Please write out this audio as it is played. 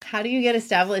How do you get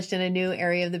established in a new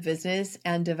area of the business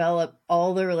and develop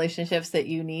all the relationships that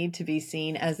you need to be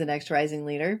seen as the next rising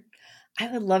leader?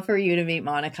 I would love for you to meet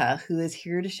Monica, who is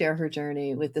here to share her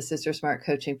journey with the Sister Smart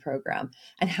coaching program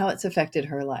and how it's affected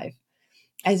her life.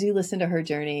 As you listen to her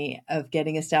journey of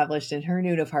getting established in her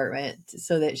new department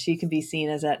so that she can be seen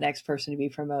as that next person to be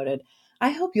promoted, I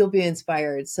hope you'll be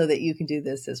inspired so that you can do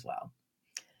this as well.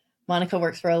 Monica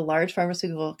works for a large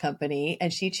pharmaceutical company,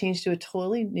 and she changed to a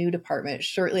totally new department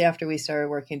shortly after we started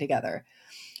working together.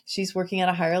 She's working at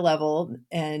a higher level,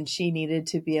 and she needed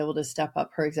to be able to step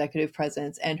up her executive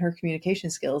presence and her communication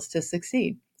skills to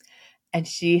succeed. And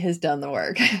she has done the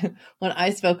work. When I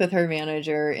spoke with her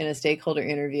manager in a stakeholder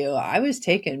interview, I was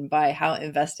taken by how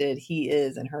invested he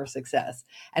is in her success.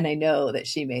 And I know that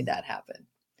she made that happen.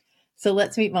 So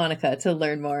let's meet Monica to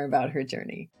learn more about her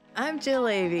journey. I'm Jill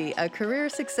Avey, a career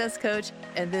success coach,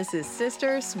 and this is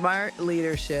Sister Smart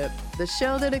Leadership, the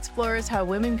show that explores how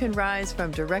women can rise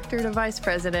from director to vice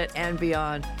president and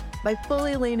beyond by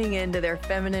fully leaning into their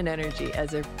feminine energy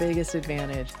as their biggest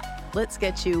advantage. Let's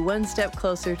get you one step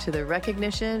closer to the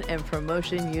recognition and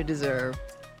promotion you deserve.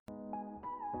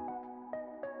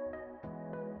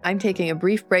 I'm taking a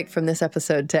brief break from this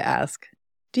episode to ask,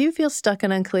 do you feel stuck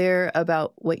and unclear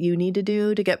about what you need to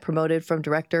do to get promoted from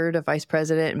director to vice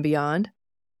president and beyond?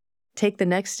 Take the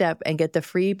next step and get the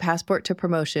free Passport to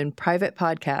Promotion private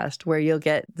podcast where you'll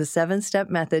get the 7-step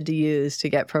method to use to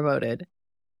get promoted.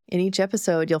 In each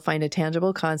episode, you'll find a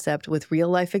tangible concept with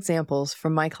real-life examples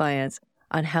from my clients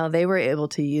on how they were able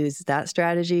to use that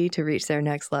strategy to reach their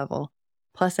next level,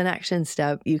 plus an action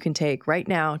step you can take right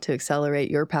now to accelerate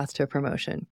your path to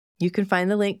promotion. You can find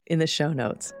the link in the show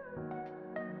notes.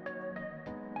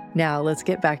 Now, let's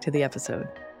get back to the episode.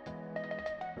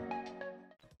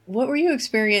 What were you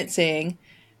experiencing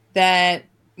that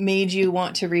made you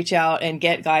want to reach out and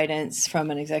get guidance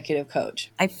from an executive coach?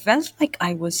 I felt like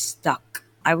I was stuck.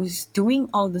 I was doing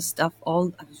all the stuff, I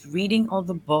was reading all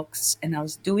the books, and I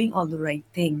was doing all the right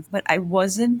things, but I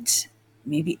wasn't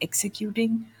maybe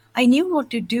executing. I knew what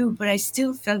to do, but I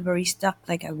still felt very stuck,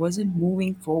 like I wasn't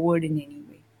moving forward in any way.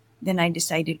 Then I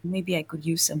decided maybe I could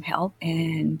use some help,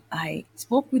 and I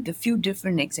spoke with a few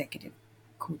different executive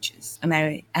coaches, and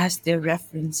I asked their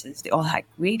references. They all had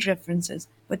great references,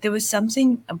 but there was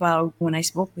something about when I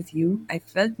spoke with you, I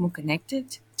felt more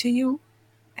connected to you,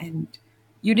 and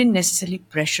you didn't necessarily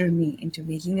pressure me into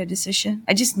making a decision.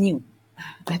 I just knew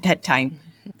at that time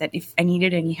that if I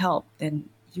needed any help, then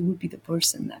you would be the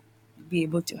person that would be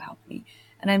able to help me.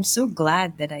 And I'm so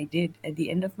glad that I did. At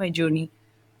the end of my journey,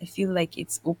 I feel like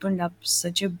it's opened up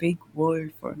such a big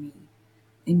world for me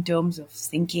in terms of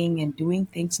thinking and doing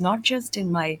things, not just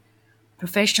in my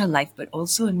professional life, but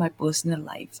also in my personal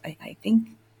life. I think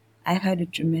I've had a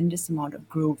tremendous amount of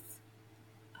growth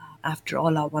after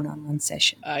all our one-on-one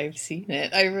session. I've seen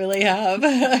it. I really have.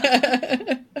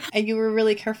 And you were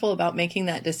really careful about making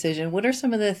that decision. What are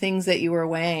some of the things that you were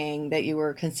weighing, that you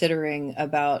were considering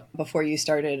about before you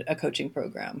started a coaching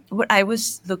program? What I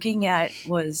was looking at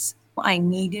was I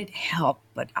needed help,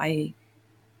 but I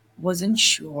wasn't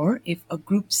sure if a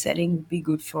group setting would be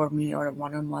good for me or a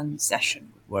one-on-one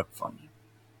session would work for me.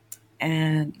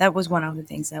 And that was one of the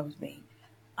things I was weighing.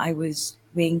 I was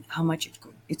weighing how much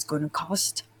it's going to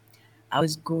cost. I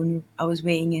was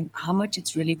weighing in how much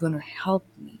it's really going to help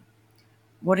me.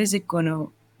 What is it going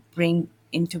to bring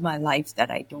into my life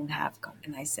that I don't have?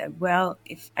 And I said, well,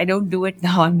 if I don't do it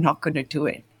now, I'm not going to do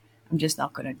it. I'm just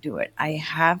not going to do it. I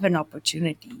have an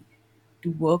opportunity to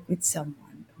work with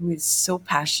someone who is so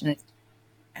passionate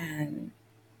and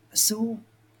so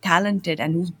talented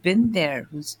and who's been there,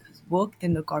 who's worked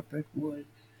in the corporate world,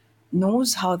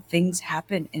 knows how things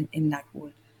happen in that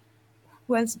world.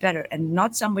 Who else better? And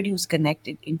not somebody who's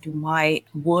connected into my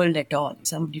world at all,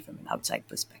 somebody from an outside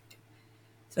perspective.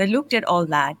 So I looked at all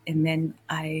that, and then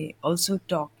I also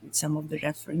talked with some of the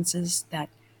references that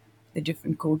the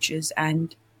different coaches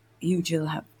and you, Jill,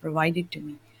 have provided to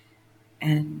me.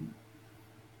 And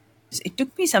it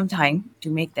took me some time to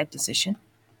make that decision.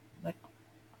 But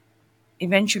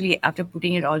eventually, after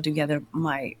putting it all together,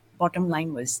 my bottom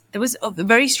line was there was a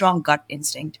very strong gut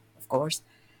instinct, of course.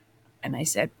 And I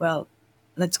said, well,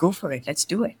 let's go for it. Let's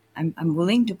do it. I'm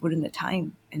willing to put in the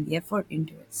time and the effort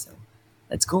into it. So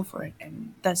let's go for it.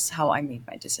 And that's how I made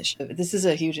my decision. This is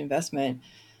a huge investment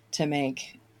to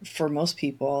make for most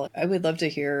people. I would love to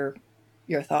hear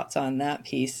your thoughts on that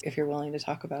piece if you're willing to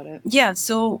talk about it. Yeah.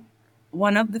 So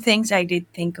one of the things I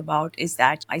did think about is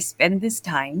that I spend this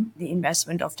time, the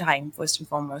investment of time, first and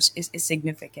foremost, is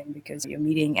significant because you're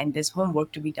meeting and there's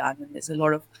homework to be done and there's a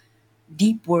lot of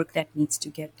deep work that needs to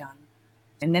get done.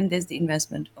 And then there's the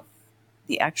investment of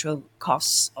the actual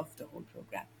costs of the whole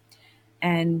program.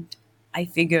 And I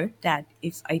figured that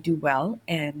if I do well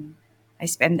and I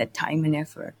spend that time and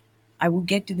effort, I would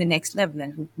get to the next level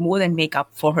and would more than make up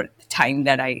for the time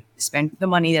that I spent, the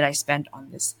money that I spent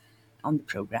on the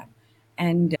program.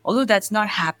 And although that's not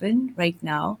happened right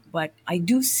now, but I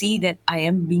do see that I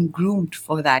am being groomed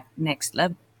for that next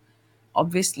level.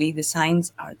 Obviously, the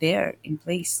signs are there in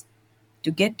place to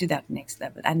get to that next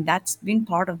level. And that's been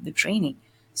part of the training.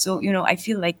 So, I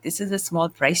feel like this is a small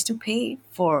price to pay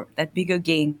for that bigger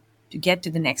gain to get to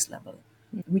the next level,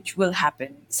 which will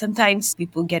happen. Sometimes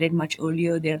people get it much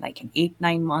earlier. They're like in 8,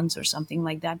 9 months or something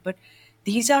like that. But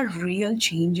these are real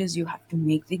changes you have to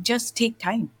make. They just take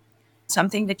time.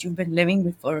 Something that you've been living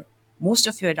with for most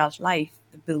of your adult life,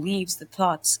 the beliefs, the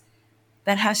thoughts,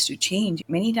 that has to change.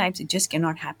 Many times it just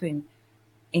cannot happen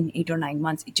in 8 or 9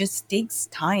 months. It just takes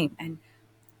time. And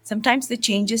sometimes the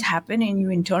changes happen in you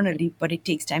internally, but it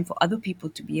takes time for other people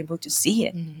to be able to see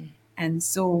it. And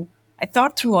so I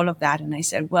thought through all of that and I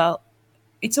said, well,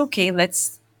 it's okay.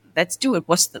 Let's do it.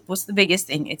 What's the biggest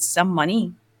thing? It's some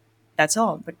money. That's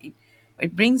all. But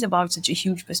it brings about such a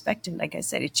huge perspective. Like I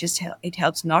said, it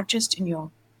helps not just in your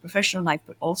professional life,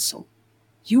 but also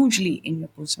hugely in your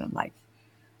personal life.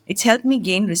 It's helped me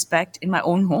gain respect in my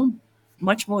own home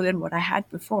much more than what I had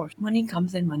before. Money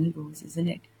comes and money goes, isn't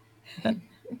it?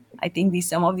 I think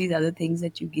some of these other things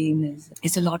that you gain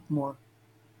is a lot more.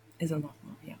 Is a lot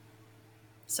more, yeah.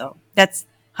 So that's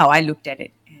how I looked at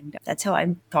it, and that's how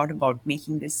I thought about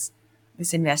making this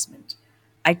investment.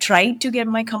 I tried to get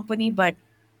my company, but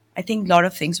I think a lot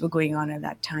of things were going on at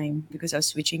that time because I was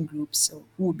switching groups. So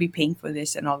who would be paying for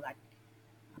this and all that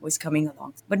was coming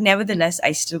along. But nevertheless,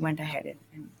 I still went ahead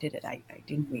and did it. I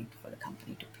didn't wait for the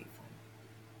company to pay for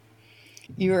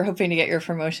it. You were hoping to get your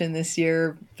promotion this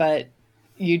year, but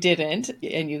you didn't,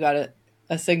 and you got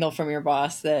a signal from your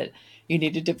boss that you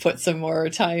needed to put some more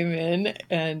time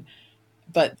in.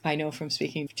 But I know from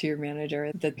speaking to your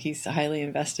manager that he's highly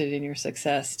invested in your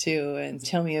success too. And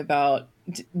tell me about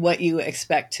what you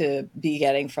expect to be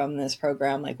getting from this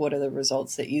program. Like, what are the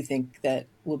results that you think that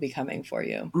will be coming for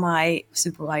you? My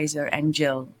supervisor and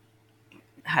Jill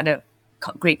had a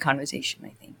great conversation,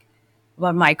 I think,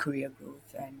 about my career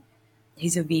growth. And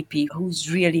he's a VP who's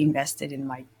really invested in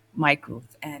my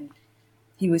growth. And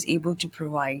he was able to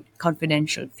provide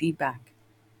confidential feedback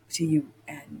to you.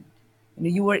 And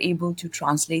you were able to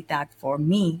translate that for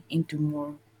me into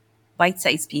more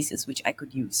bite-sized pieces which I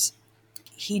could use.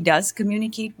 He does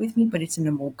communicate with me, but it's in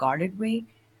a more guarded way.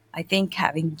 I think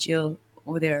having Jill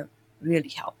over there really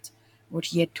helped. What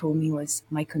he had told me was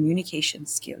my communication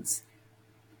skills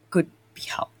could be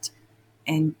helped.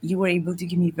 And you were able to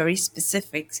give me very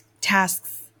specific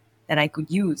tasks that I could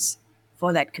use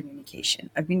for that communication.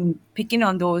 I've been picking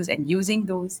on those and using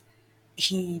those.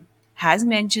 He has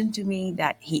mentioned to me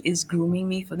that he is grooming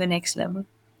me for the next level,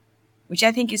 which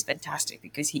I think is fantastic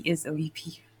because he is a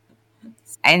VP.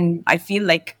 And I feel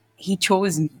like he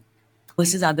chose me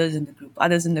versus others in the group.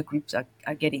 Others in the groups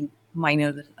are getting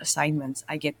minor little assignments.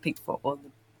 I get picked for all the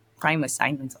prime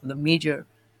assignments or the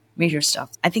major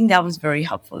stuff. I think that was very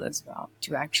helpful as well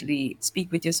to actually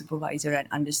speak with your supervisor and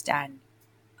understand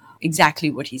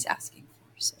exactly what he's asking for.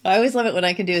 So. I always love it when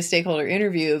I can do a stakeholder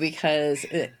interview because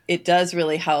it does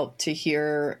really help to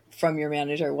hear from your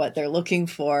manager what they're looking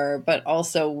for, but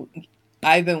also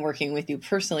I've been working with you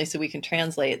personally so we can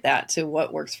translate that to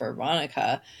what works for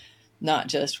Monica, not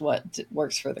just what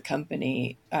works for the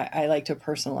company. I like to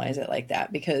personalize it like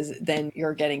that because then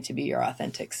you're getting to be your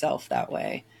authentic self that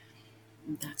way.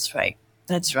 That's right.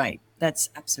 That's right.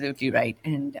 That's absolutely right.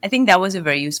 And I think that was a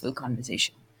very useful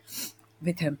conversation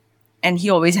with him. And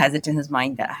he always has it in his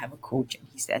mind that I have a coach. And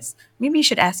he says, maybe you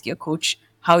should ask your coach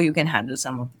how you can handle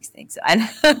some of these things. And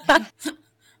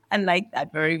I like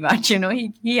that very much.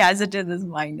 He has it in his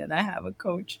mind that I have a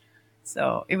coach.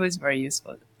 So it was very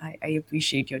useful. I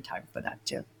appreciate your time for that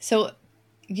too. So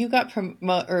you got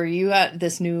you got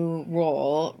this new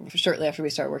role shortly after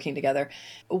we started working together.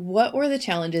 What were the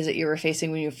challenges that you were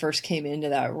facing when you first came into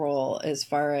that role as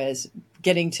far as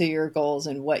getting to your goals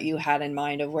and what you had in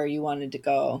mind of where you wanted to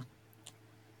go?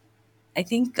 I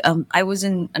think I was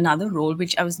in another role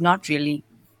which I was not really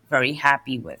very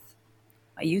happy with.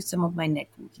 I used some of my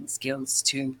networking skills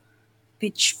to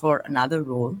pitch for another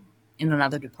role in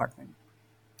another department.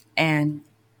 And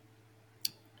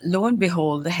lo and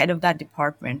behold, the head of that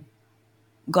department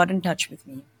got in touch with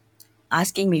me,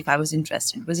 asking me if I was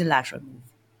interested. It was a lateral move.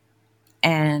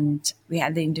 And we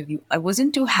had the interview. I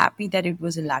wasn't too happy that it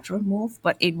was a lateral move,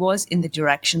 but it was in the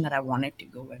direction that I wanted to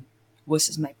go in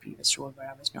versus my previous role where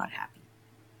I was not happy.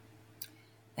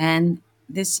 And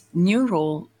this new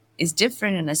role is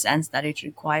different in a sense that it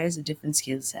requires a different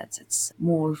skill sets. It's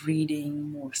more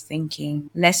reading, more thinking,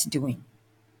 less doing,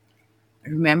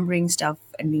 remembering stuff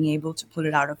and being able to pull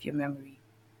it out of your memory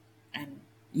and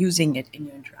using it in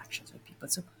your interactions with people.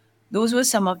 So those were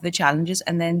some of the challenges.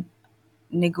 And then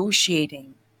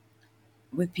negotiating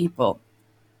with people,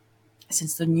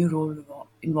 since the new role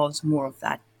involves more of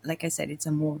that. Like I said, it's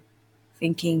a more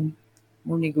thinking,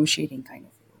 more negotiating kind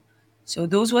of role. So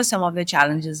those were some of the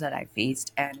challenges that I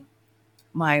faced. And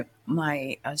my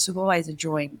supervisor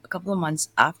joined a couple of months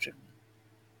after me.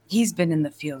 He's been in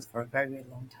the field for a very, very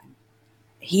long time.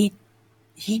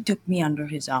 He took me under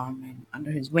his arm and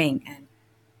under his wing and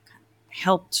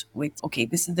helped with, okay,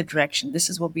 this is the direction, this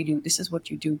is what we do, this is what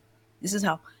you do, this is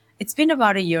how. It's been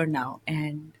about a year now,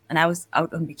 and I was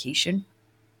out on vacation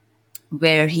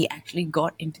where he actually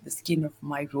got into the skin of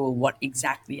my role, what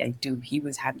exactly I do. He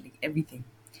was handling everything.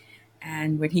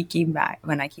 And when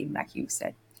I came back, he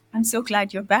said, "I'm so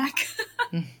glad you're back."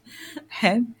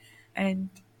 and and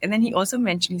and then he also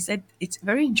mentioned, he said, "It's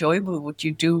very enjoyable what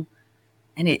you do,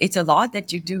 and it's a lot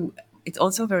that you do. It's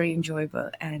also very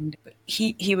enjoyable." And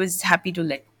he was happy to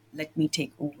let me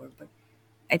take over, but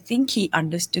I think he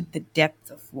understood the depth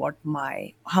of what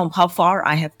my how far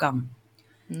I have come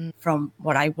from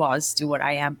what I was to what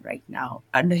I am right now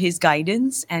under his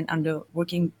guidance and under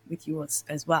working with you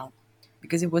as well,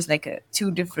 because it was like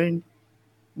two different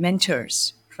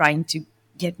mentors trying to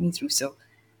get me through. So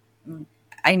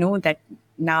I know that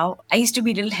now I used to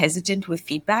be a little hesitant with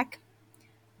feedback,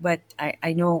 but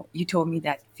I know you told me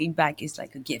that feedback is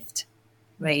like a gift,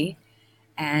 right?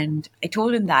 And I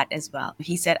told him that as well.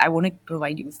 He said, "I want to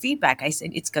provide you with feedback." I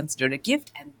said, "It's considered a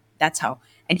gift." And that's how.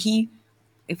 And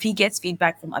if he gets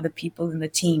feedback from other people in the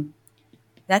team,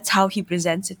 that's how he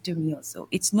presents it to me also.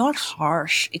 It's not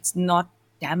harsh, it's not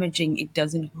damaging, it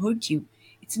doesn't hurt you.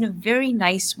 It's in a very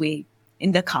nice way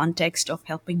in the context of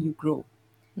helping you grow.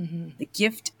 The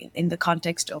gift in the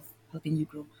context of helping you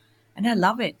grow. And I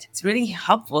love it. It's really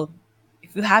helpful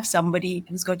if you have somebody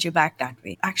who's got your back that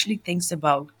way, actually thinks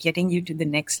about getting you to the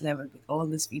next level with all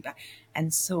this feedback.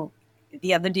 And so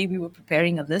the other day we were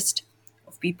preparing a list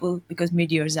of people because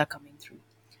mid-years are coming through.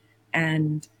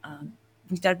 And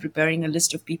we started preparing a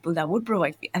list of people that would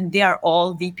provide and they are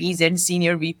all VPs and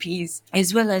senior VPs,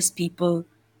 as well as people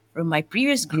from my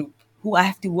previous group who I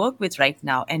have to work with right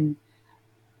now and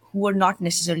who are not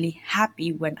necessarily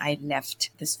happy when I left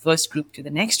this first group to the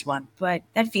next one. But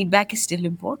that feedback is still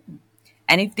important.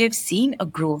 And if they've seen a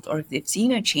growth or if they've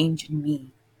seen a change in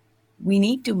me, we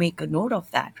need to make a note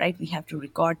of that, right? We have to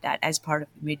record that as part of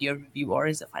the mid-year review or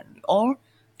as a final review, or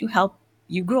to help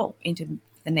you grow into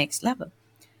the next level.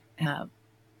 Uh,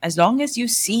 as long as you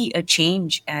see a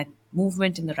change and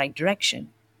movement in the right direction,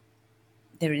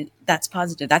 that's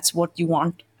positive. That's what you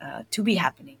want to be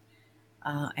happening.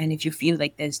 And if you feel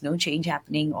like there's no change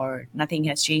happening or nothing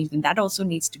has changed, then that also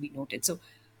needs to be noted. So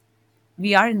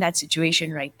we are in that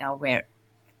situation right now where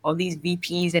all these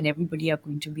VPs and everybody are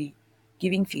going to be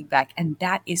giving feedback. And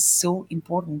that is so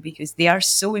important because they are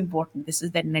so important. This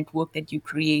is that network that you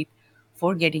create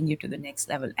for getting you to the next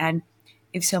level. And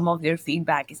if some of their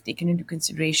feedback is taken into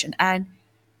consideration and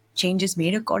changes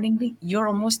made accordingly, you're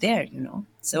almost there.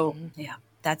 So, yeah,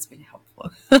 that's been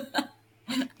helpful.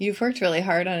 You've worked really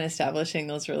hard on establishing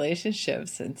those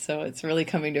relationships, and so it's really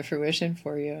coming to fruition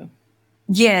for you.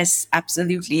 Yes,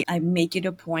 absolutely. I make it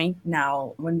a point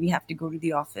now when we have to go to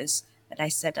the office that I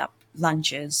set up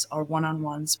lunches or one on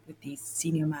ones with the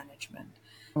senior management.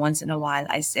 Once in a while,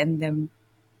 I send them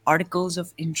articles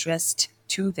of interest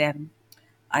to them.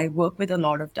 I work with a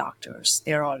lot of doctors,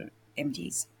 they're all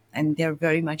MDs, and they're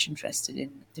very much interested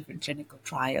in different clinical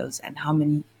trials and how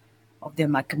many of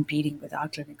them are competing with our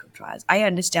clinical trials. I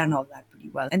understand all that pretty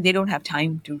well, and they don't have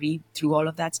time to read through all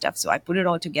of that stuff. So I put it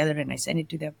all together and I send it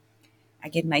to them. I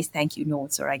get nice thank you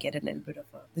notes, or I get a little bit of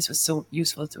this was so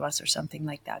useful to us, or something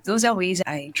like that. Those are ways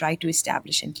I try to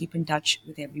establish and keep in touch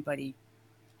with everybody.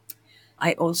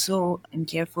 I also am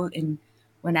careful in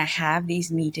when I have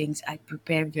these meetings, I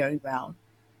prepare very well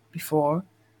before.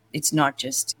 It's not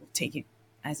just take it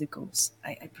as it goes.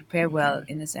 I prepare well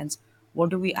in a sense. What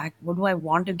do I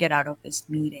want to get out of this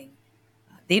meeting?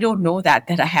 They don't know that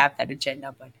I have that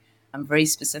agenda, but I'm very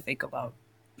specific about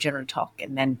general talk,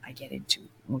 and then I get into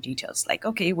more details. Like,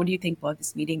 okay, what do you think about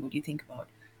this meeting? What do you think about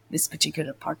this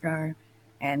particular partner?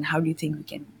 And how do you think we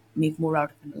can make more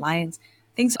out of an alliance?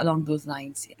 Things along those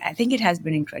lines. I think it has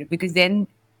been incredible because then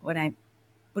when I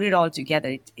put it all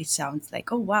together, it sounds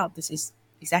like, oh wow, this is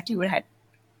exactly what I had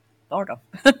thought of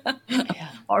Yeah.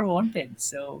 or wanted.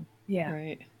 So yeah,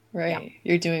 Right. yeah, Right.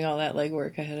 You're doing all that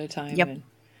legwork ahead of time, yep, and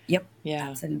yep, yeah.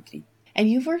 absolutely. And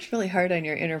you've worked really hard on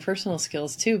your interpersonal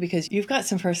skills too, because you've got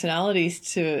some personalities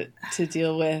to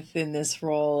deal with in this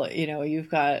role. You know, you've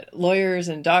got lawyers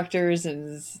and doctors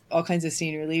and all kinds of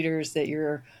senior leaders that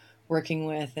you're working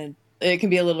with, and it can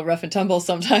be a little rough and tumble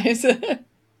sometimes.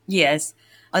 Yes,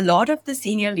 a lot of the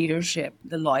senior leadership,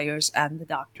 the lawyers and the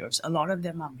doctors, a lot of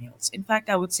them are males. In fact,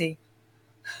 I would say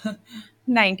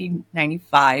 90,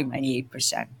 95,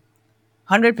 98%,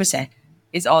 100%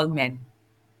 is all men.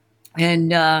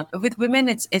 And with women,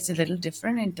 it's a little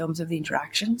different in terms of the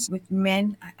interactions. With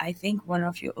men, I think one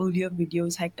of your earlier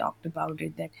videos had talked about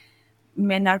it, that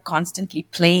men are constantly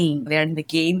playing. They're in the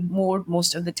game mode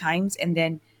most of the times, and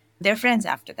then they're friends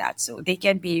after that. So they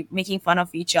can be making fun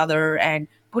of each other and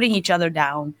putting each other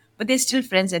down, but they're still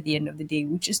friends at the end of the day,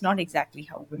 which is not exactly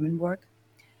how women work.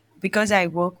 Because I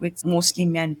work with mostly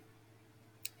men,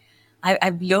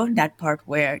 I've learned that part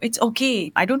where it's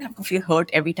okay. I don't have to feel hurt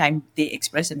every time they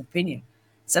express an opinion.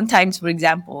 Sometimes, for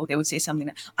example, they would say something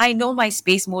like, I know my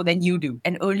space more than you do.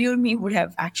 And earlier me would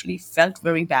have actually felt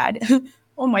very bad.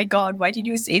 Oh my God, why did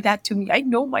you say that to me? I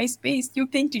know my space. You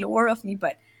think lower of me,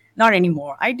 but not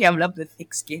anymore. I developed the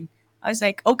thick skin. I was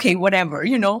like, okay, whatever,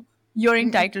 you're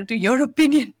entitled to your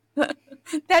opinion.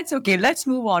 That's okay. Let's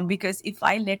move on, because if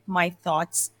I let my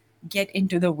thoughts get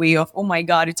into the way of, oh my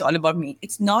God, it's all about me,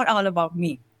 it's not all about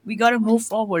me. We got to move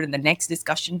forward in the next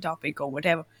discussion topic or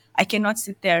whatever. I cannot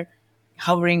sit there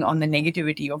hovering on the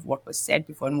negativity of what was said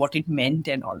before and what it meant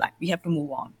and all that. We have to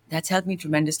move on. That's helped me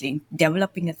tremendously.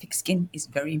 Developing a thick skin is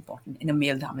very important in a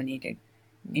male dominated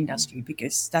industry,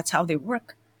 because that's how they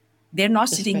work. They're not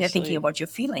sitting there thinking Especially, about your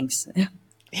feelings.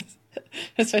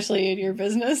 especially in your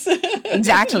business.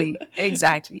 Exactly.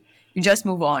 Exactly. You just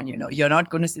move on, you're not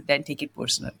going to sit there and take it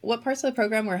personal. What parts of the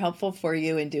program were helpful for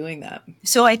you in doing that?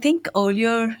 So I think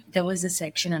earlier there was a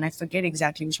section, and I forget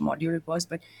exactly which module it was,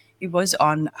 but it was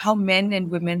on how men and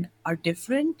women are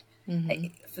different. Mm-hmm.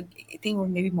 I think, or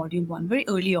maybe module one, very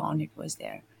early on, it was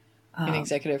there. In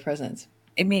executive presence.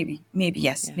 Maybe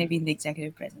yes, Yeah. maybe in the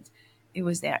executive presence, it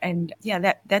was there, and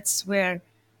yeah, that's where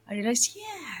I realized,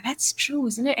 yeah, that's true,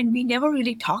 isn't it? And we never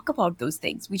really talk about those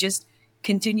things. We just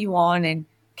continue on and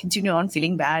continue on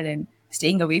feeling bad and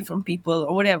staying away from people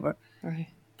or whatever. Right.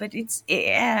 But it's,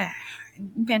 yeah,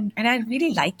 and I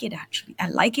really like it. Actually, I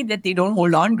like it that they don't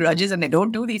hold on grudges and they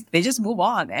don't do these. They just move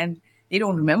on and they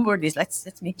don't remember this.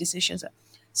 Let's make decisions.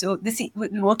 So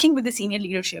working with the senior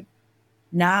leadership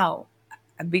now,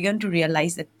 I've begun to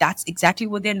realize that that's exactly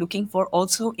what they're looking for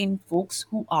also in folks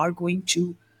who are going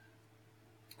to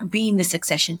be in the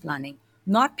succession planning.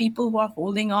 Not people who are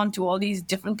holding on to all these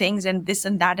different things and this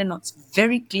and that, and not. It's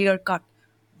very clear cut,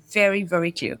 very,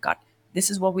 very clear cut.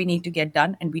 This is what we need to get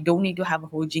done, and we don't need to have a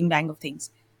whole jing bang of things.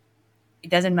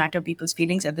 It doesn't matter people's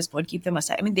feelings at this point, keep them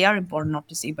aside. I mean, they are important, not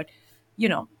to say, but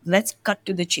let's cut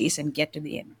to the chase and get to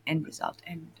the end result.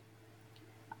 And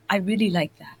I really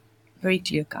like that. Very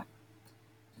clear cut.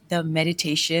 The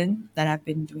meditation that I've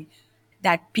been doing,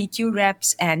 that PQ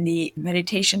reps and the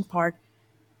meditation part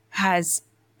has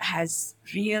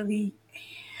really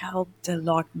helped a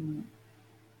lot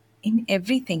in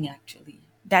everything, actually.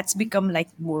 That's become like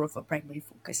more of a primary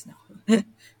focus now.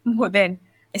 More than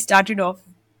I started off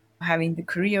having the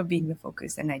career being the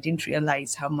focus, and I didn't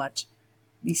realize how much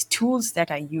these tools that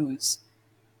I use,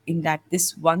 in that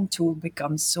this one tool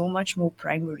becomes so much more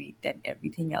primary than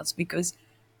everything else, because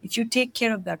if you take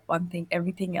care of that one thing,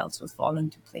 everything else will fall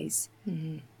into place.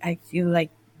 Mm-hmm. I feel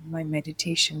like my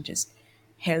meditation just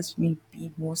helps me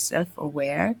be more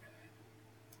self-aware,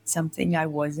 something I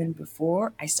wasn't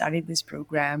before I started this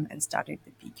program and started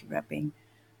the PQ repping,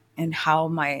 and how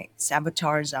my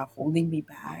saboteurs are holding me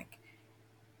back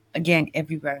again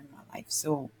everywhere in my life.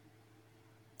 So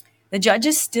the judge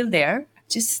is still there,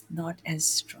 just not as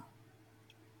strong,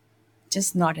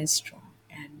 just not as strong.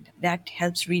 And that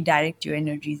helps redirect your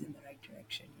energies in the right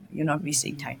direction. You're not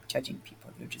wasting time judging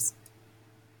people, you're just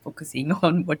focusing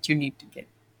on what you need to get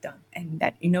done. And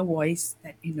that inner voice,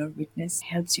 that inner witness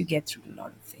helps you get through a lot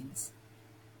of things.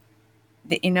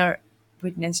 The inner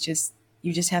witness,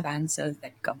 you just have answers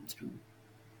that come through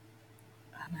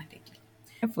automatically.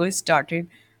 When I first started,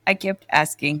 I kept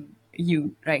asking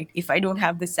you, right? If I don't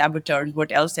have the saboteurs,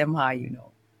 what else am I?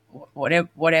 What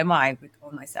am I with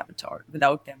all my saboteurs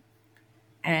without them?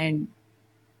 And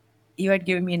you had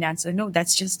given me an answer. No,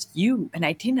 that's just you. And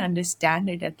I didn't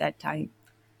understand it at that time.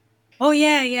 Oh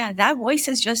yeah, yeah. That voice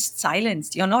is just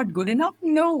silenced. You're not good enough.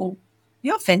 No,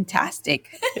 you're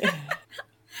fantastic.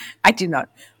 I do not.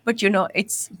 But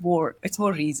it's more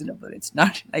reasonable. It's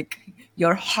not like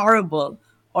you're horrible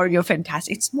or you're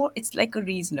fantastic. It's like a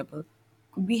reasonable.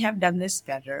 Could we have done this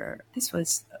better? This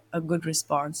was a good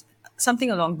response.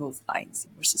 something along those lines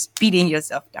versus beating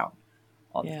yourself down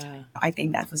all the time. Yeah. I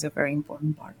think that was a very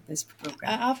important part of this I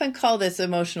program. often call this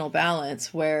emotional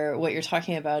balance, where what you're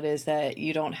talking about is that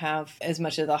you don't have as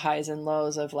much of the highs and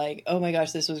lows of like, oh my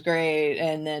gosh, this was great.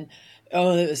 And then,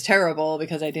 oh, it was terrible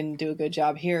because I didn't do a good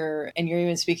job here. And you're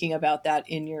even speaking about that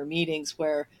in your meetings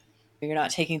where you're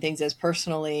not taking things as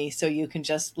personally, so you can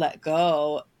just let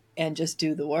go and just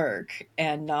do the work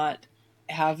and not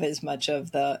have as much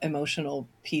of the emotional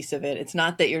piece of it. It's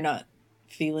not that you're not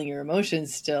feeling your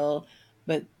emotions still,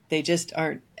 but they just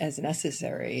aren't as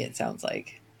necessary, it sounds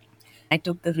like. I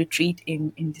took the retreat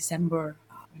in December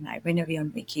when I went away on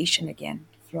vacation again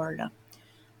to Florida.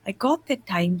 I got the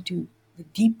time to the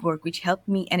deep work, which helped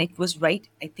me, and it was right,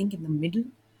 I think, in the middle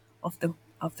of the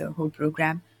whole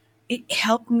program. It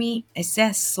helped me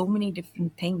assess so many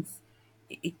different things.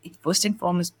 It first and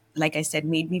foremost, like I said,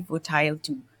 made me fertile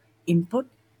to input,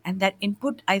 and that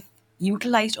input I've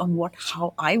utilized on what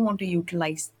how I want to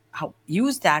utilize how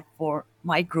use that for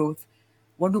my growth.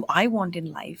 What do I want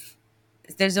in life?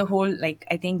 There's a whole, like,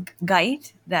 I think,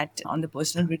 guide that on the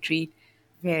personal retreat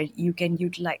where you can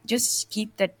utilize, just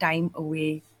keep that time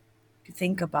away to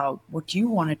think about what you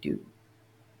want to do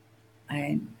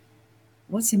and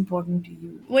what's important to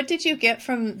you. What did you get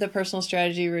from the personal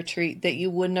strategy retreat that you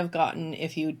wouldn't have gotten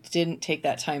if you didn't take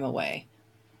that time away?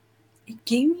 It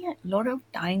gave me a lot of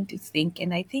time to think,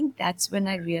 and I think that's when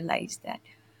I realized that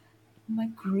my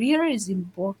career is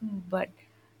important, but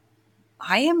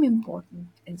I am important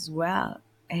as well.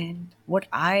 And what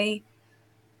I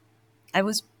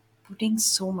was putting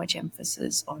so much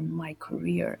emphasis on my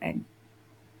career, and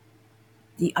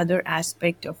the other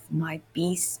aspect of my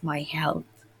peace, my health,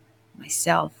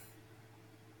 myself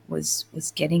was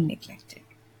getting neglected.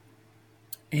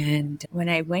 And when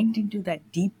I went into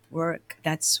that deep work,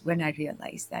 that's when I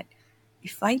realized that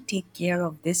if I take care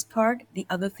of this part, the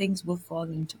other things will fall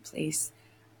into place.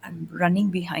 I'm running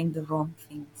behind the wrong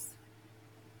things.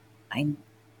 I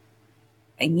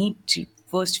I need to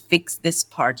first fix this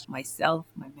part, myself,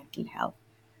 my mental health,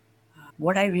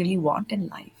 what I really want in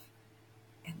life.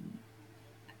 And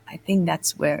I think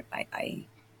that's where I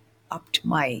upped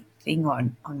my thing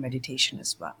on meditation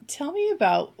as well. Tell me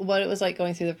about what it was like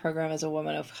going through the program as a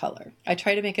woman of color. I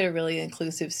try to make it a really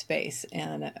inclusive space,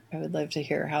 and I would love to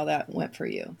hear how that went for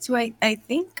you. So I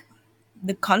think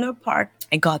the color part,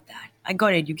 I got that. I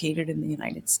got educated in the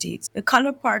United States. The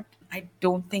color part, I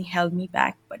don't think held me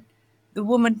back, but the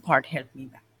woman part held me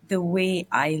back. The way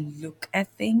I look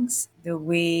at things, the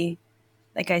way,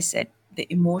 like I said, the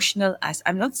emotional as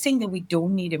I'm not saying that we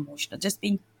don't need emotional, just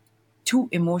being too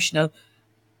emotional,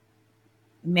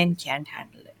 men can't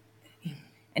handle it.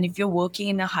 And if you're working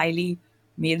in a highly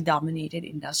male dominated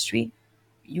industry,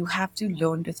 you have to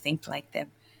learn to think like them.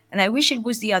 And I wish it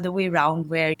was the other way around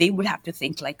where they would have to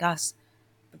think like us,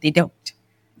 but they don't.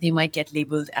 They might get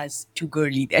labeled as too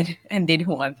girly then, and they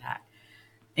don't want that.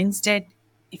 Instead,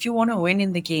 if you want to win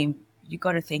in the game, you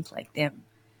got to think like them,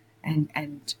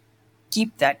 and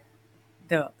keep that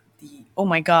the oh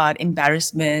my god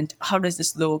embarrassment. How does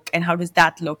this look and how does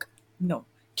that look? No,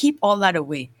 keep all that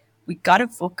away. We got to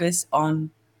focus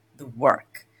on the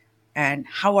work and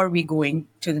how are we going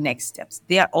to the next steps.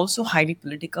 They are also highly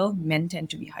political. Men tend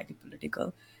to be highly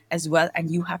political as well,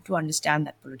 and you have to understand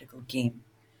that political game.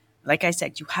 Like I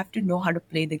said, you have to know how to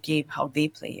play the game, how they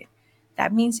play it.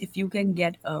 That means if you can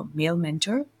get a male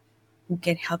mentor who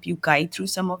can help you guide through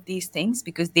some of these things,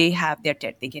 because they have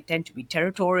tend to be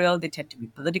territorial, they tend to be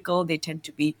political, they tend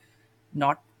to be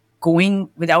not going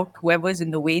without whoever's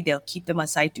in the way, they'll keep them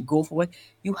aside to go for it.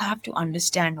 You have to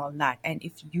understand all that. And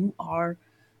if you are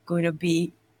going to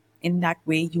be in that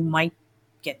way, you might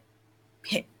get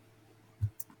hit.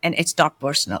 And it's not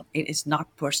personal. It is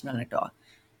not personal at all.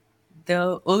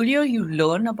 The earlier you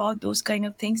learn about those kind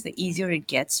of things, the easier it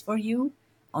gets for you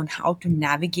on how to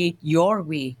navigate your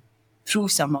way through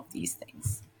some of these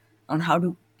things, on how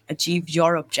to achieve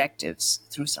your objectives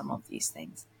through some of these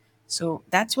things. So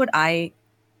that's what I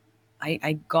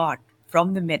got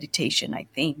from the meditation. I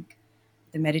think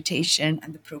the meditation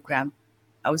and the program,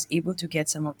 I was able to get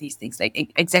some of these things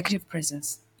like executive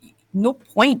presence. No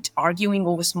point arguing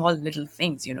over small little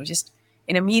things, just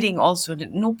in a meeting also.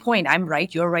 No point. I'm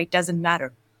right, you're right, doesn't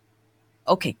matter.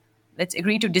 Okay, let's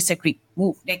agree to disagree.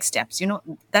 Move, next steps,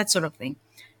 that sort of thing.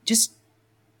 Just,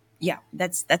 yeah,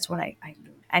 that's what I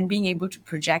do. And being able to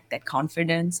project that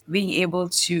confidence, being able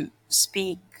to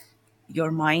speak your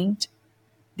mind.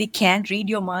 They can't read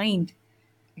your mind.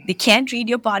 They can't read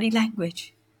your body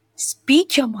language.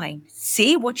 Speak your mind,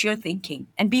 say what you're thinking,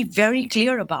 and be very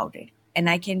clear about it. And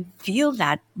I can feel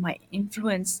that my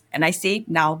influence, and I say it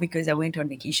now because I went on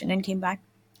vacation and came back.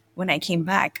 when I came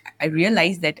back, I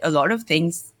realized that a lot of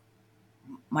things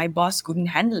my boss couldn't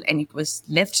handle, and it was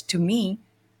left to me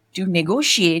to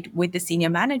negotiate with the senior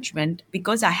management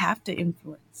because I have to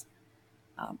influence.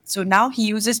 So now he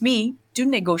uses me to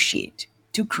negotiate,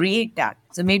 to create that.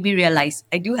 So made me realize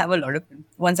I do have a lot of,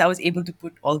 once I was able to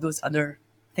put all those other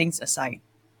things aside.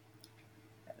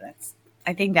 That's,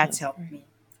 I think that's That's helped great. me.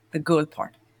 The girl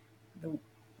part, the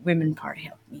women part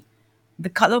helped me. The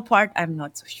color part, I'm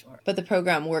not so sure. But the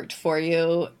program worked for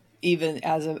you even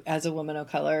as a woman of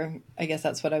color. I guess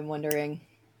that's what I'm wondering.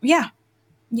 Yeah,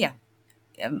 yeah.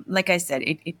 Like I said,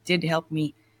 it did help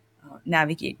me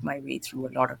navigate my way through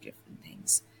a lot of different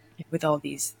things with all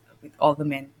these, with all the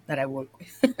men that I work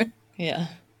with. Yeah.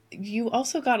 You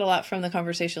also got a lot from the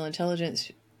conversational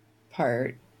intelligence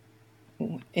part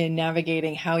in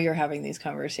navigating how you're having these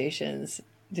conversations,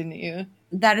 didn't you?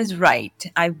 That is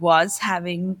right. I was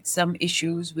having some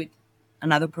issues with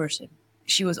another person.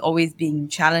 She was always being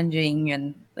challenging,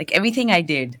 and like everything I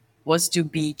did was to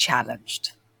be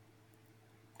challenged.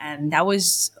 And that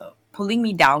was pulling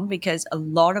me down because a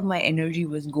lot of my energy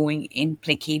was going in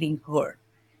placating her,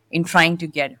 in trying to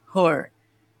get her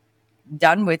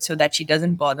done with so that she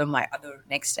doesn't bother my other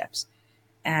next steps.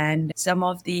 And some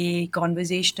of the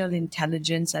conversational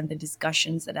intelligence and the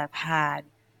discussions that I've had,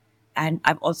 and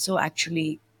I've also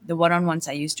actually, the one-on-ones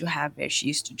I used to have where she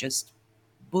used to just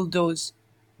bulldoze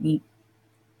me,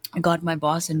 I got my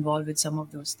boss involved with some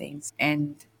of those things.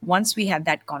 And once we had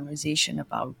that conversation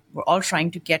about, we're all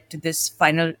trying to get to this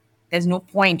final, there's no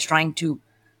point trying to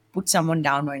put someone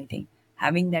down or anything.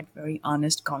 Having that very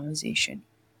honest conversation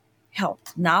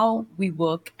helped. Now we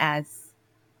work as,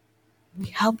 we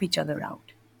help each other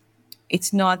out.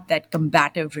 It's not that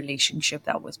combative relationship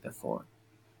that was before.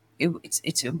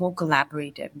 It's a more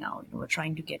collaborative now. We're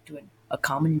trying to get to a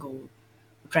common goal.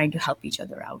 We're trying to help each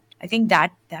other out. I think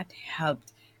that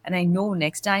helped. And I know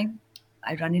next time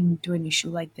I run into an issue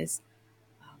like this,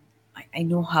 I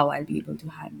know how I'll be able to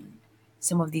handle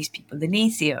some of these people, the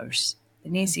naysayers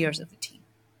of the team.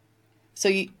 So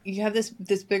you have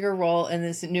this bigger role and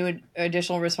this new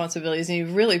additional responsibilities, and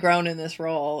you've really grown in this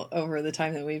role over the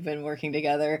time that we've been working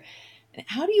together.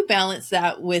 How do you balance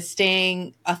that with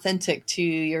staying authentic to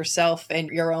yourself and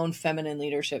your own feminine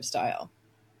leadership style?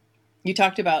 You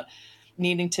talked about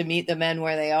needing to meet the men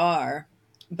where they are,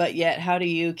 but yet how do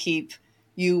you keep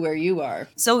you where you are?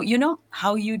 So you know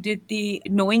how you did the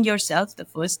knowing yourself, the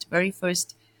very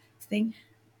first thing,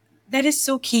 that is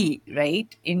so key,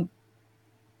 right? In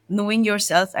knowing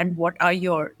yourself and what are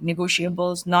your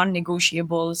negotiables,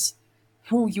 non-negotiables,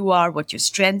 who you are, what your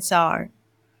strengths are.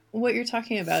 What you're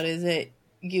talking about is that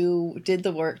you did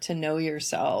the work to know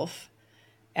yourself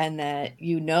and that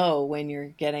you know when you're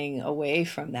getting away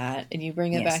from that and you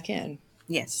bring it Yes. back in.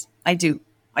 Yes, I do.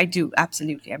 I do.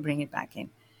 Absolutely. I bring it back in.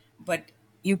 But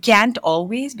you can't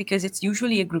always because it's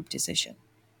usually a group decision.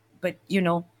 But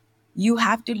you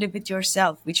have to live with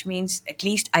yourself, which means at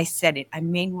least I said it. I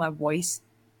made my voice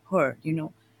heard.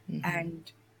 Mm-hmm. And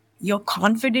you're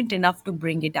confident enough to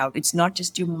bring it out. It's not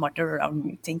just you mutter around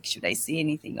and you think, should I say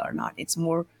anything or not? It's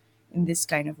more in this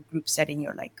kind of a group setting,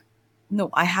 you're like, no,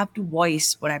 I have to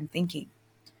voice what I'm thinking.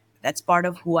 That's part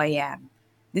of who I am.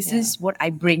 This Yeah. is what I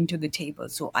bring to the table.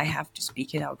 So I have to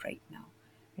speak it out right now.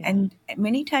 Yeah. And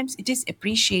many times it is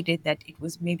appreciated that it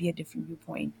was maybe a different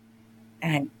viewpoint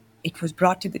and it was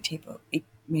brought to the table. It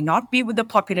may not be with the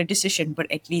popular decision,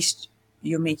 but at least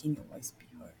you're making your voice be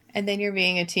heard. And then you're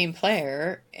being a team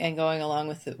player and going along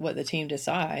with what the team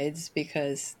decides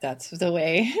because that's the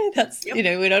way Yep.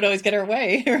 we don't always get our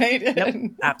way, Yep.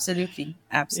 right? Absolutely. Yeah.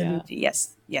 Absolutely.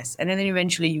 Yes. Yes. And then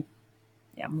eventually you,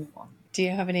 yeah, move on. Do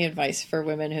you have any advice for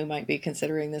women who might be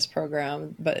considering this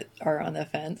program but are on the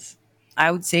fence? I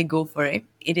would say go for it.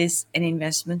 It is an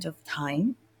investment of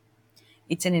time.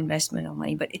 It's an investment of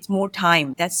money, but it's more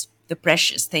time. That's the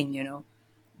precious thing,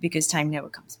 because time never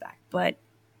comes back. But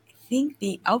I think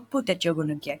the output that you're going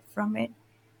to get from it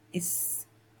is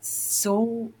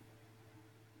so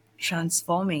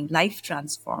transforming, life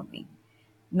transforming,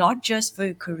 not just for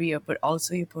your career, but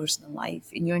also your personal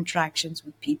life, in your interactions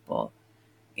with people,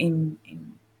 in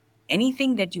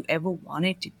anything that you ever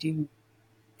wanted to do.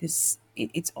 It's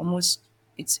almost,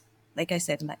 it's like I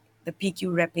said, like the PQ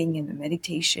repping and the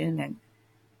meditation and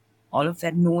all of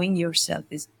that, knowing yourself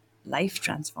is life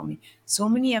transforming. So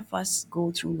many of us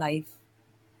go through life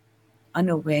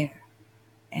unaware,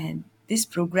 and this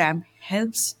program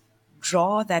helps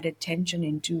draw that attention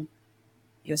into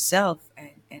yourself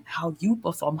and how you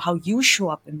perform, how you show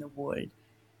up in the world,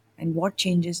 and what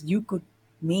changes you could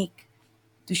make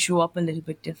to show up a little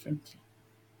bit differently.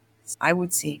 I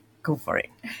would say go for it.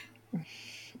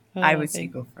 I Oh, would say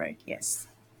thank go for it. Yes.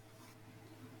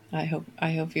 I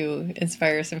hope you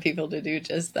inspire some people to do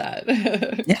just that.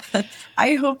 Yeah,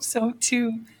 I hope so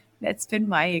too. That's been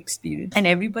my experience. And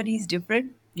everybody's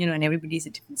different, and everybody's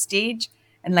at a different stage.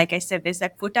 And like I said, there's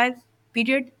that fertile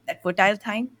period, that fertile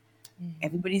time.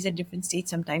 Everybody's at different stages.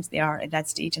 Sometimes they are at that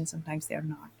stage and sometimes they are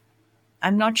not.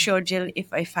 I'm not sure, Jill,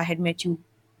 if I had met you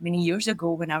many years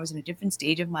ago when I was in a different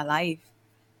stage of my life,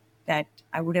 that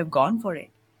I would have gone for it.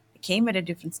 I came at a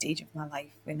different stage of my life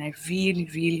when I really,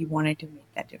 really wanted to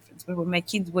make that difference. But when my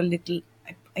kids were little,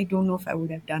 I don't know if I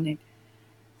would have done it.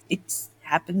 It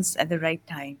happens at the right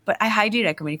time. But I highly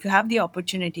recommend, if you have the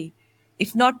opportunity,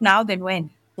 if not now, then when?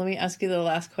 Let me ask you the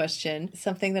last question.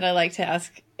 Something that I like to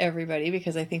ask everybody,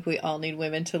 because I think we all need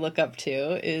women to look up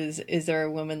to, is there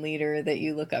a woman leader that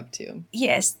you look up to?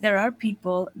 Yes, there are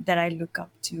people that I look up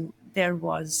to. There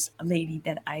was a lady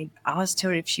that I asked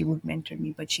her if she would mentor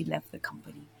me, but she left the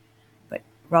company. But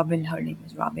Robin, her name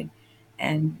was Robin,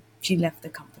 and she left the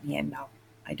company, and now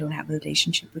I don't have a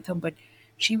relationship with her, but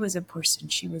she was a person.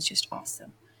 She was just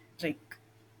awesome. Like,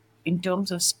 in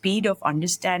terms of speed of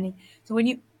understanding. So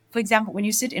for example, when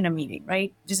you sit in a meeting,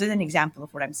 right? This is an example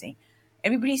of what I'm saying.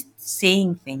 Everybody's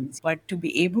saying things, but to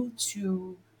be able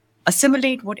to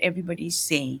assimilate what everybody's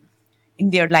saying in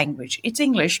their language, it's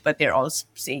English, but they're all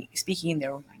speaking in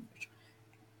their own language.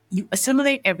 You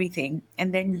assimilate everything,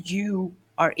 and then you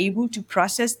are able to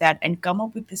process that and come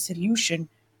up with a solution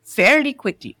fairly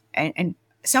quickly and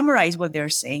summarize what they're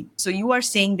saying. So you are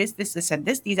saying this, and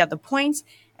this. These are the points,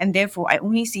 and therefore I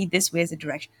only see this way as a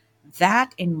direction.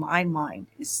 That, in my mind,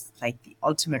 is like the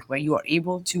ultimate, where you are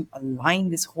able to align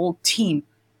this whole team.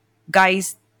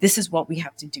 Guys, this is what we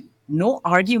have to do. No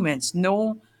arguments,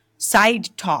 no side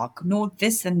talk, no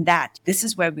this and that. This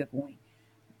is where we're going.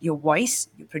 Your voice,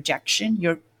 your projection,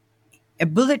 your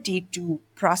ability to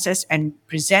process and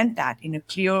present that in a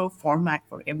clear format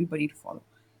for everybody to follow.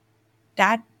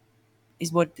 That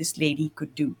is what this lady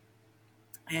could do.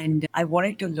 And I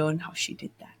wanted to learn how she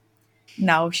did that.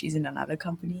 Now she's in another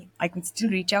company. I could still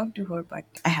reach out to her, but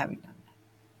I haven't done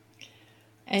that.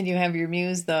 And you have your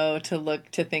muse, though,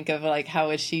 to think of like, how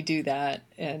would she do that?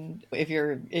 And if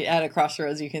you're at a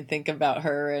crossroads, you can think about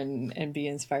her and be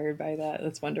inspired by that.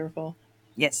 That's wonderful.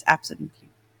 Yes, absolutely.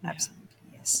 Absolutely.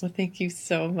 Yeah. Yes. Well, thank you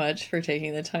so much for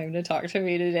taking the time to talk to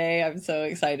me today. I'm so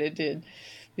excited to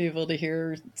be able to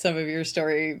hear some of your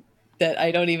story, that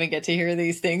I don't even get to hear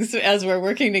these things as we're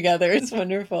working together. It's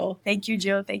wonderful. Thank you,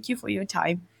 Jill. Thank you for your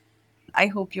time. I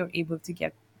hope you're able to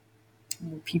get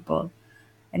more people,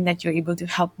 and that you're able to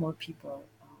help more people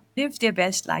live their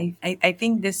best life. I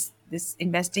think this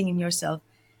investing in yourself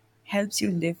helps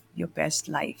you live your best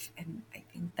life. And I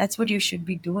think that's what you should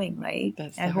be doing, right?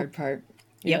 That's the hard part.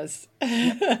 Yep. Yes.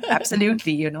 Yep,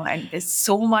 absolutely. And there's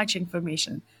so much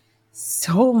information,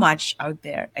 so much out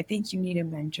there. I think you need a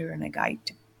mentor and a guide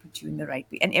to put you in the right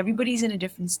way. And everybody's in a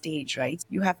different stage, right?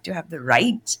 You have to have the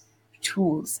right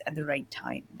tools at the right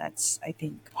time. That's, I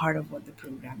think, part of what the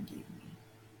program gave me.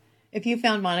 If you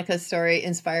found Monica's story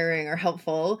inspiring or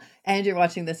helpful and you're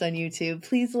watching this on YouTube,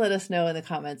 please let us know in the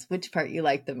comments which part you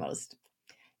liked the most.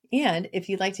 And if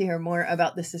you'd like to hear more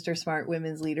about the Sister Smart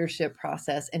Women's Leadership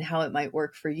process and how it might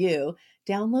work for you,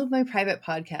 download my private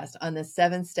podcast on the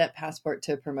 7-Step Passport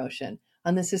to Promotion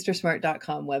on the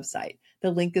sistersmart.com website.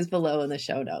 The link is below in the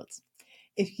show notes.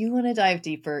 If you want to dive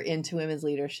deeper into women's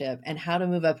leadership and how to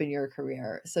move up in your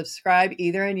career, subscribe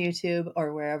either on YouTube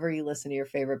or wherever you listen to your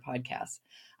favorite podcasts.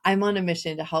 I'm on a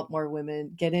mission to help more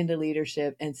women get into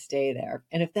leadership and stay there.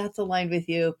 And if that's aligned with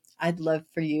you, I'd love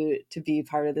for you to be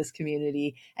part of this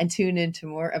community and tune into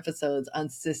more episodes on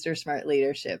Sister Smart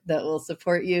Leadership that will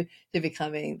support you to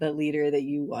becoming the leader that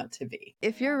you want to be.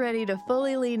 If you're ready to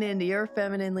fully lean into your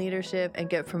feminine leadership and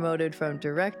get promoted from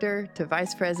director to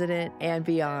vice president and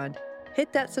beyond,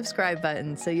 hit that subscribe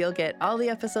button so you'll get all the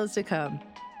episodes to come.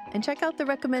 And check out the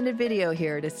recommended video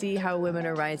here to see how women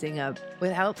are rising up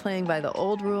without playing by the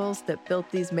old rules that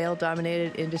built these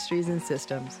male-dominated industries and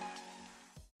systems.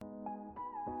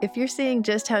 If you're seeing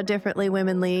just how differently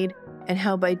women lead and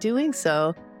how by doing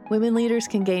so, women leaders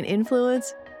can gain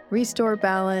influence, restore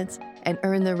balance, and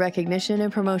earn the recognition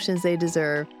and promotions they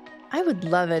deserve, I would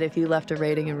love it if you left a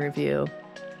rating and review.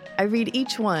 I read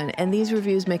each one, and these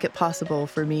reviews make it possible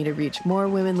for me to reach more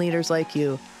women leaders like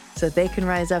you, so they can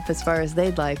rise up as far as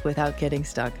they'd like without getting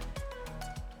stuck.